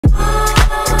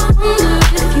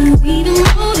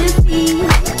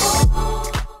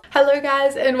Hello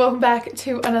guys, and welcome back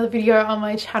to another video on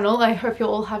my channel. I hope you're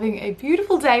all having a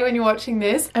beautiful day when you're watching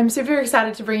this. I'm super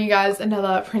excited to bring you guys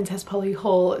another Princess Polly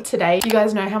haul today. You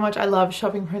guys know how much I love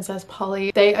shopping Princess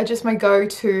Polly. They are just my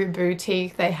go-to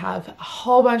boutique. They have a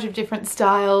whole bunch of different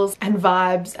styles and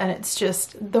vibes, and it's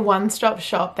just the one-stop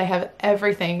shop. They have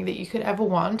everything that you could ever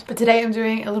want. But today I'm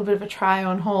doing a little bit of a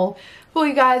try-on haul for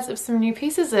you guys of some new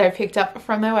pieces that I picked up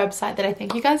from their website that I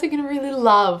think you guys are going to really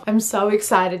love. I'm so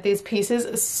excited. These pieces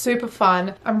are super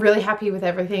fun. I'm really happy with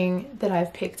everything that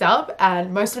I've picked up,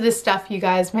 and most of this stuff you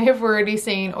guys may have already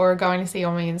seen or are going to see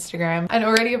on my Instagram. And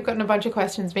already I've gotten a bunch of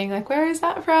questions being like, where is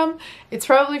that from? It's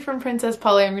probably from Princess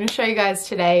Polly. I'm going to show you guys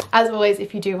today. As always,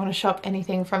 if you do want to shop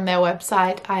anything from their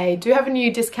website, I do have a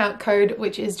new discount code,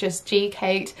 which is just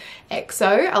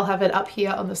xxxx. I'll have it up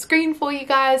here on the screen for you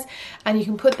guys, and you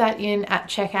can put that in at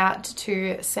checkout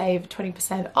to save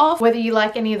 20% off. Whether you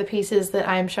like any of the pieces that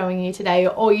I am showing you today,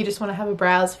 or you just want to have a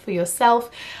browse for yourself,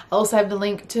 I also have the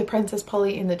link to Princess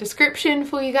Polly in the description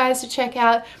for you guys to check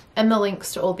out, and the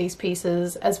links to all these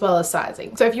pieces as well as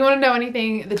sizing. So if you want to know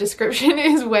anything, the description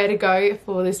is where to go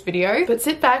for this video. But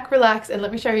sit back, relax, and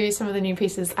let me show you some of the new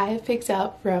pieces I have picked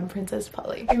up from Princess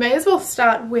Polly. We may as well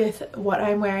start with what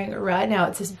I'm wearing right now.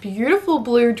 It's this beautiful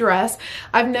blue dress.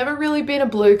 I've never really been a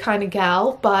blue kind of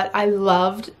gal, but I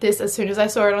loved this as soon as I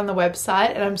saw it on the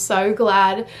website, and I'm so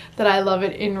glad that I love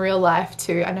it in real life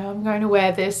too. I know I'm going to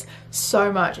wear this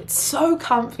so much. It's so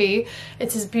comfy.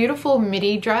 It's this beautiful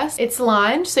midi dress. It's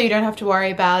lined, so you don't have to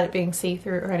worry about it being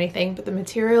see-through or anything, but the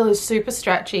material is super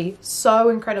stretchy, so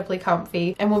incredibly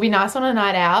comfy, and will be nice on a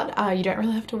night out. You don't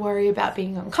really have to worry about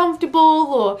being uncomfortable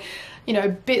or, you know,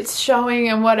 bits showing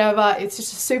and whatever. It's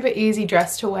just a super easy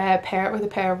dress to wear. Pair it with a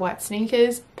pair of white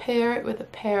sneakers. Pair it with a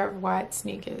pair of white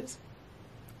sneakers.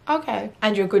 Okay,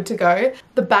 and you're good to go.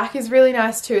 The back is really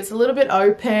nice too. It's a little bit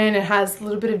open. It has a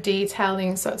little bit of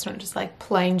detailing, so it's not just like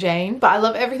plain Jane. But I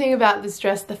love everything about this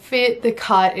dress. The fit, the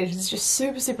cut, it is just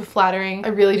super flattering. I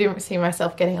really do see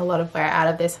myself getting a lot of wear out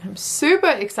of this. I'm super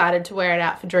excited to wear it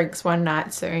out for drinks one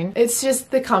night soon. It's just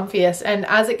the comfiest, and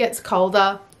as it gets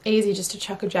colder, easy just to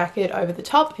chuck a jacket over the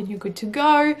top and you're good to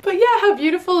go. But yeah, how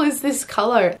beautiful is this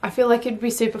color? I feel like it'd be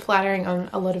super flattering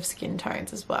on a lot of skin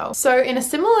tones as well. So in a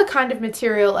similar kind of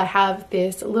material, I have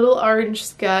this little orange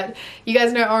skirt. You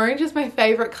guys know orange is my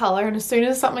favorite color, and as soon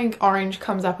as something orange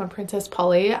comes up on Princess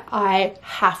Polly, I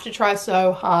have to try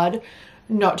so hard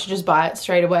not to just buy it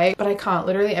straight away, but I can't.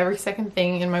 Literally every second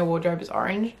thing in my wardrobe is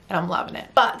orange and I'm loving it.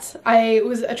 But I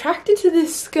was attracted to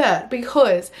this skirt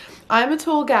because I'm a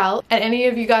tall gal, and any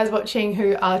of you guys watching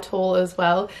who are tall as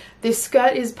well, this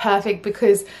skirt is perfect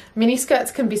because mini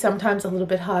skirts can be sometimes a little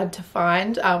bit hard to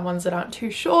find, ones that aren't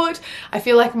too short. I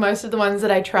feel like most of the ones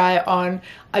that I try on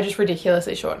are just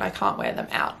ridiculously short and I can't wear them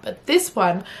out. But this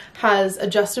one has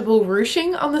adjustable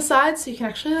ruching on the side, so you can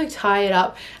actually like tie it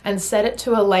up and set it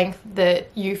to a length that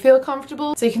you feel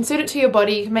comfortable. So you can suit it to your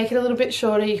body, you can make it a little bit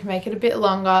shorter, you can make it a bit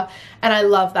longer, and I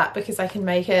love that because I can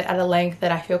make it at a length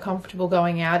that I feel comfortable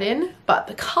going out in. But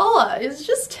the color is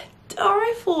just to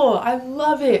die for. I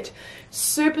love it.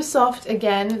 Super soft.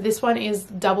 Again, this one is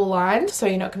double lined, so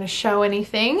you're not going to show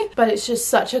anything, but it's just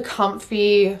such a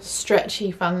comfy,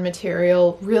 stretchy, fun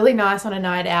material. Really nice on a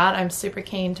night out. I'm super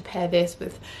keen to pair this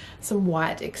with some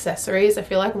white accessories. I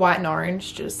feel like white and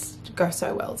orange just go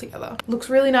so well together. Looks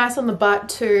really nice on the butt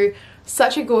too.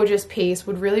 Such a gorgeous piece.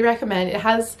 Would really recommend.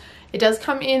 It does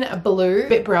come in a blue, a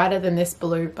bit brighter than this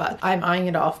blue, but I'm eyeing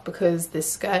it off because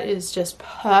this skirt is just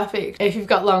perfect if you've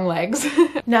got long legs.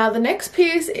 Now the next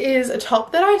piece is a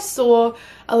top that I saw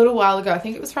a little while ago. I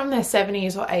think it was from their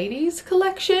 70s or 80s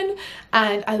collection,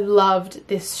 and I loved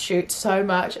this shoot so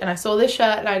much, and I saw this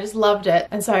shirt and I just loved it,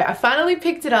 and so I finally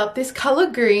picked it up. This color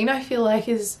green I feel like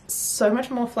is so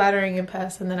much more flattering in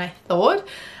person than I thought.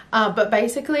 But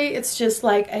basically it's just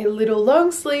like a little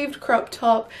long sleeved crop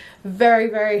top, very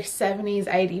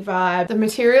 70s 80 vibe. The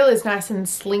material is nice and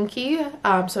slinky,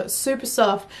 so it's super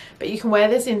soft, but you can wear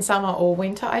this in summer or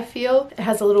winter. I feel it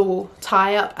has a little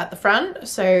tie up at the front,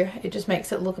 so it just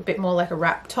makes it look a bit more like a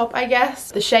wrap top, I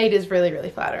guess. The shade is really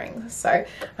flattering, so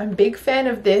I'm a big fan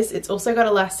of this. It's also got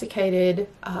elasticated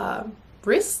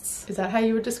wrists. Is that how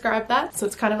you would describe that? So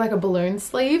it's kind of like a balloon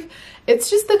sleeve. It's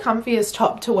just the comfiest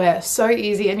top to wear. So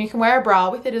easy, and you can wear a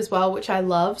bra with it as well, which I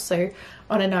love. So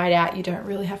on a night out, you don't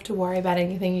really have to worry about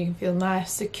anything. You can feel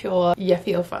nice, secure, you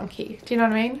feel funky. Do you know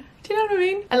what I mean? Do you know what I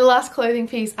mean? And the last clothing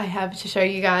piece I have to show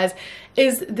you guys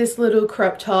is this little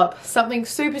crop top. Something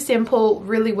super simple,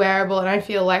 really wearable, and I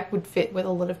feel like would fit with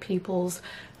a lot of people's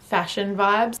fashion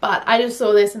vibes. But I just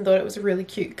saw this and thought it was a really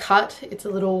cute cut. It's a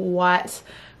little white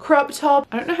crop top.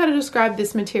 I don't know how to describe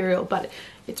this material, but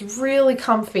It's really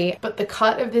comfy, but the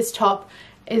cut of this top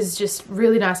is just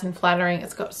really nice and flattering.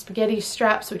 It's got spaghetti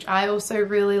straps, which I also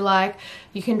really like.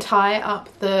 You can tie up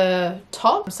the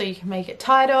top, so you can make it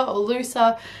tighter or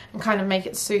looser and kind of make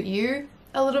it suit you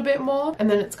a little bit more. And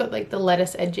then it's got like the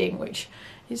lettuce edging, which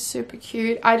is super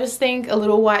cute. I just think a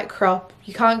little white crop,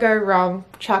 you can't go wrong.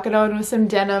 Chuck it on with some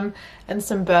denim and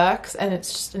some Birks and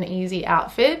it's just an easy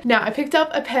outfit. Now I picked up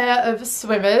a pair of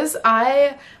swimmers.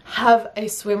 I have a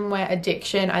swimwear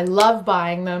addiction. I love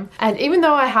buying them, and even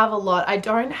though I have a lot, I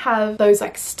don't have those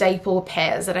like staple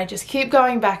pairs that I just keep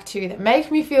going back to that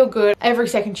make me feel good every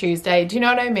second Tuesday. Do you know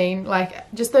what I mean?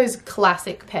 Like just those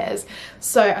classic pairs.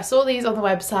 So I saw these on the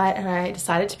website and I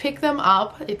decided to pick them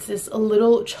up. It's this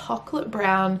little chocolate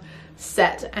brown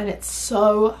set and it's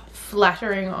so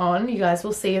flattering on. You guys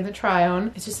will see in the try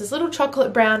on. It's just this little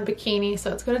chocolate brown bikini,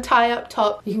 so it's got a tie up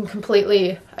top. You can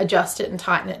completely adjust it and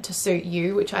tighten it to suit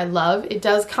you, which I love. It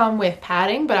does come with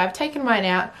padding, but I've taken mine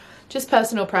out. Just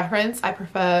personal preference. I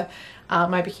prefer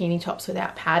my bikini tops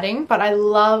without padding, but I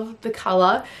love the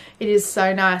color. It is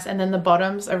so nice, and then the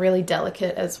bottoms are really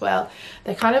delicate as well.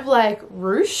 They're kind of like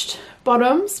ruched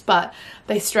bottoms, but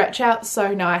they stretch out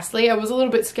so nicely. I was a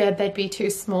little bit scared they'd be too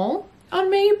small on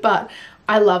me, but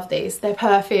I love these. They're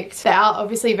perfect. They are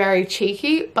obviously very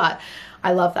cheeky, but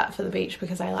I love that for the beach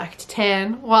because I like to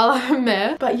tan while I'm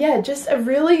there. But yeah, just a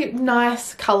really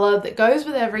nice color that goes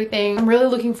with everything. I'm really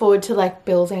looking forward to like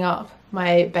building up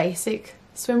my basic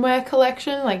swimwear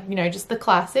collection, like, you know, just the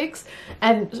classics.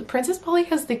 And Princess Polly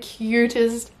has the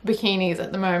cutest bikinis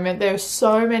at the moment. There are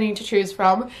so many to choose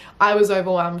from. I was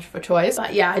overwhelmed for choice,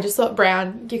 but yeah, I just thought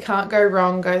brown, you can't go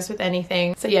wrong, goes with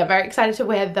anything. So yeah, very excited to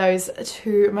wear those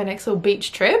to my next little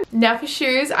beach trip. Now for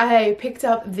shoes, I picked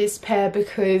up this pair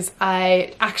because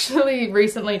I actually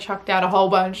recently chucked out a whole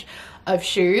bunch of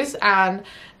shoes, and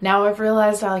now I've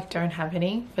realized I like don't have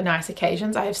any for nice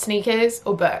occasions. I have sneakers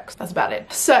or Birks, that's about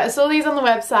it. So I saw these on the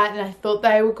website and I thought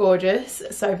they were gorgeous,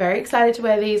 so very excited to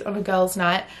wear these on a girls'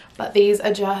 night. But these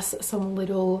are just some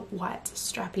little white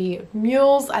strappy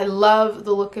mules. I love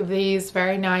the look of these,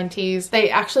 very 90s.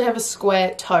 They actually have a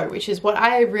square toe, which is what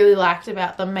I really liked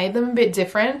about them, made them a bit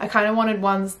different. I kind of wanted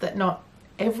ones that not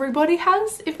everybody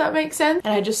has, if that makes sense,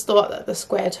 and I just thought that the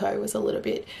square toe was a little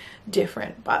bit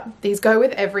different. But these go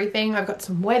with everything. I've got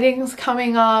some weddings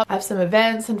coming up, I have some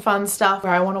events and fun stuff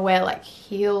where I want to wear like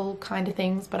heel kind of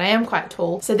things, but I am quite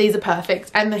tall, so these are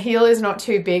perfect. And the heel is not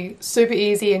too big, super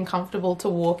easy and comfortable to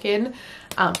walk in.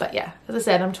 But yeah, as I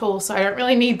said, I'm tall, so I don't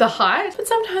really need the height, but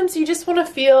sometimes you just want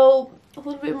to feel a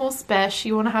little bit more special.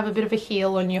 You want to have a bit of a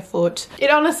heel on your foot.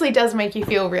 It honestly does make you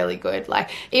feel really good. Like,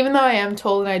 even though I am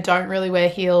tall and I don't really wear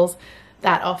heels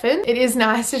that often, it is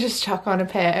nice to just chuck on a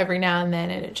pair every now and then,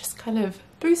 and it just kind of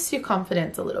boosts your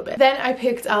confidence a little bit. Then I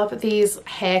picked up these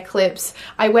hair clips.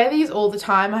 I wear these all the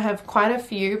time. I have quite a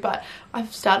few, but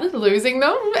I've started losing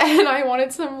them and I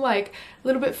wanted some like a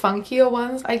little bit funkier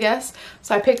ones, I guess.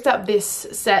 So I picked up this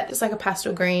set. It's like a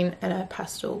pastel green and a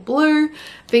pastel blue.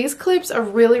 These clips are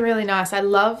really, really nice. I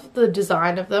love the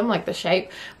design of them, like the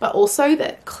shape, but also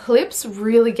the clips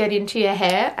really get into your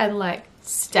hair and like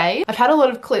stay. I've had a lot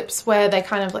of clips where they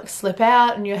kind of like slip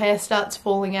out and your hair starts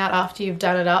falling out after you've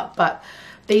done it up, but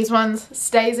these ones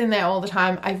stays in there all the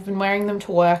time. I've been wearing them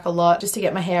to work a lot just to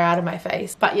get my hair out of my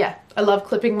face. But yeah, I love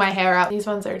clipping my hair out. These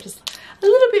ones are just a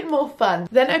little bit more fun.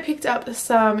 Then I picked up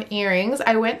some earrings.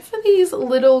 I went for these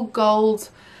little gold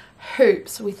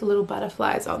hoops with little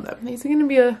butterflies on them. These are going to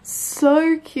be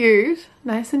so cute,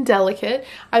 nice and delicate.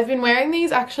 I've been wearing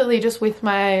these actually just with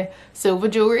my silver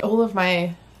jewelry. All of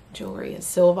my jewelry is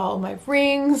silver, all my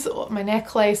rings, all my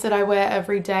necklace that I wear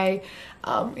every day,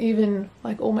 even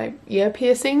like all my ear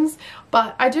piercings.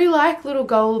 But I do like little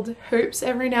gold hoops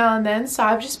every now and then, so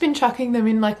I've just been chucking them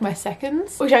in like my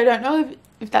seconds, which I don't know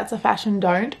if that's a fashion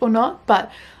don't or not,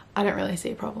 but I don't really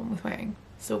see a problem with wearing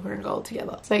silver and gold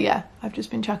together. So yeah, I've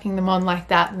just been chucking them on like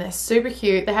that, and they're super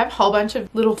cute. They have a whole bunch of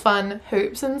little fun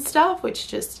hoops and stuff, which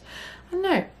just, I don't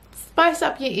know, spice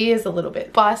up your ears a little bit.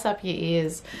 Spice up your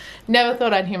ears. Never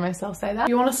thought I'd hear myself say that.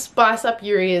 You want to spice up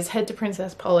your ears, head to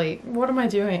Princess Polly. What am I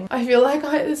doing? I feel like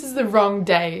this is the wrong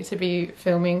day to be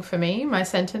filming for me. My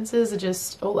sentences are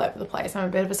just all over the place. I'm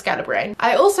a bit of a scatterbrain.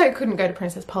 I also couldn't go to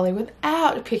Princess Polly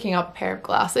without picking up a pair of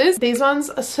glasses. These ones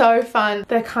are so fun.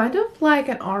 They're kind of like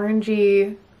an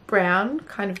orangey brown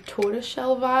kind of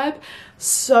tortoiseshell vibe.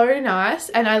 So nice,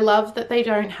 and I love that they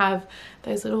don't have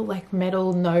those little like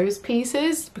metal nose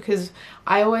pieces, because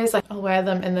I always like I'll wear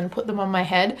them and then put them on my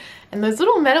head and those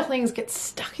little metal things get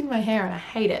stuck in my hair and I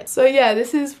hate it. So yeah,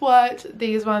 this is what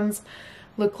these ones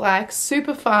look like.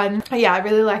 Super fun. Yeah, I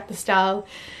really like the style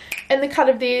in the cut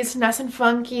of these, nice and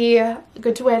funky,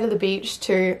 good to wear to the beach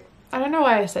too. I don't know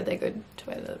why I said they're good to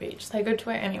wear to the beach. They're good to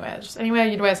wear anywhere, just anywhere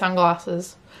you'd wear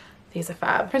sunglasses. These are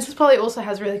fab. Princess Polly also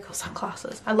has really cool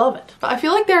sunglasses. I love it. But I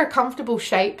feel like they're a comfortable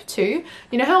shape too.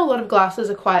 You know how a lot of glasses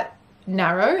are quite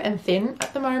narrow and thin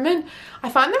at the moment? I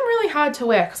find them really hard to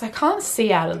wear because I can't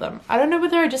see out of them. I don't know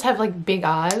whether I just have like big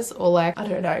eyes or like, I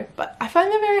don't know, but I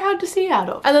find them very hard to see out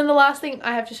of. And then the last thing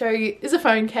I have to show you is a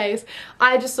phone case.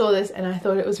 I just saw this and I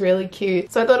thought it was really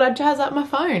cute, so I thought I'd jazz up my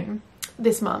phone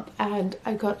this month, and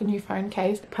I got a new phone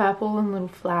case, purple and little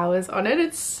flowers on it.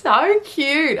 It's so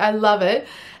cute. I love it,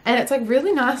 and it's like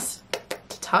really nice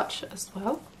to touch as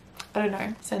well. I don't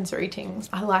know, sensory things.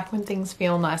 I like when things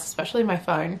feel nice, especially my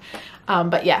phone.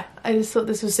 But yeah, I just thought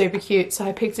this was super cute, so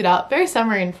I picked it up. Very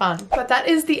summery and fun. But that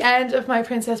is the end of my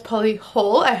Princess Polly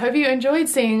haul. I hope you enjoyed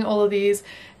seeing all of these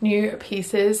new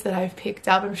pieces that I've picked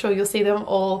up. I'm sure you'll see them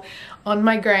all on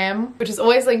my gram, which is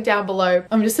always linked down below.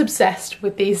 I'm just obsessed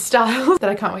with these styles that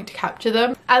I can't wait to capture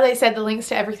them. As I said, the links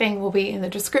to everything will be in the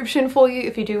description for you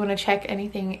if you do want to check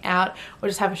anything out or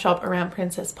just have a shop around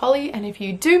Princess Polly. And if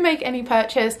you do make any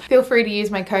purchase, feel free to use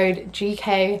my code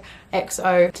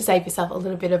GKXO to save yourself a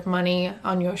little bit of money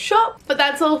on your shop. But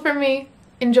that's all from me.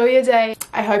 Enjoy your day.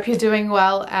 I hope you're doing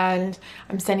well, and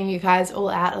I'm sending you guys all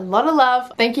out a lot of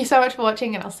love. Thank you so much for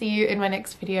watching, and I'll see you in my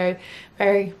next video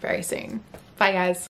very, very soon. Bye guys.